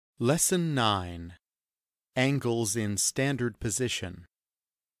Lesson 9. Angles in Standard Position.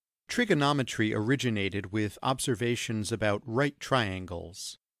 Trigonometry originated with observations about right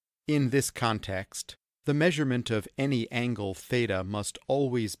triangles. In this context, the measurement of any angle theta must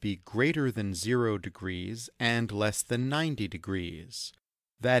always be greater than 0 degrees and less than 90 degrees.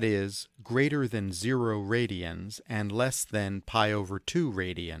 That is, greater than 0 radians and less than pi/2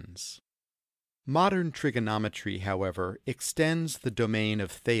 radians. Modern trigonometry, however, extends the domain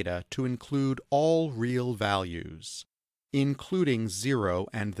of theta to include all real values, including 0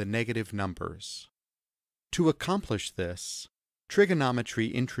 and the negative numbers. To accomplish this, trigonometry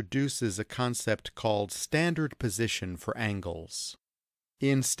introduces a concept called standard position for angles.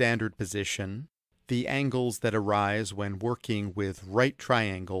 In standard position, the angles that arise when working with right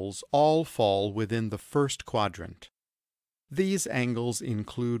triangles all fall within the first quadrant. These angles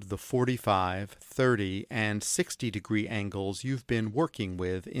include the 45, 30, and 60-degree angles you've been working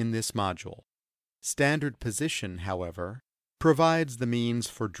with in this module. Standard position, however, provides the means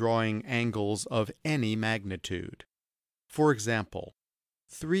for drawing angles of any magnitude. For example,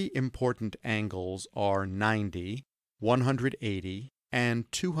 three important angles are 90, 180,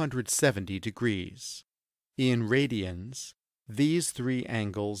 and 270 degrees. In radians, these three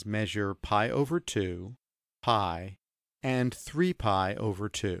angles measure pi/2, pi, and 3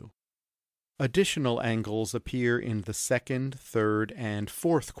 pi/2. Additional angles appear in the second, third, and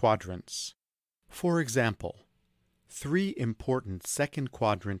fourth quadrants. For example, three important second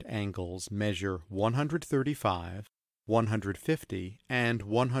quadrant angles measure 135, 150, and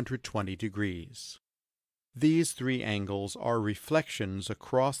 120 degrees. These three angles are reflections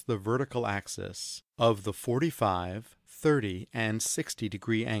across the vertical axis of the 45, 30, and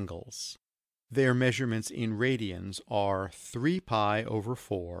 60-degree angles. Their measurements in radians are 3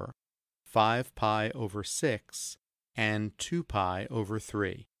 pi/4, 5 pi/6, and 2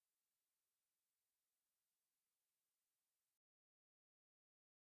 pi/3.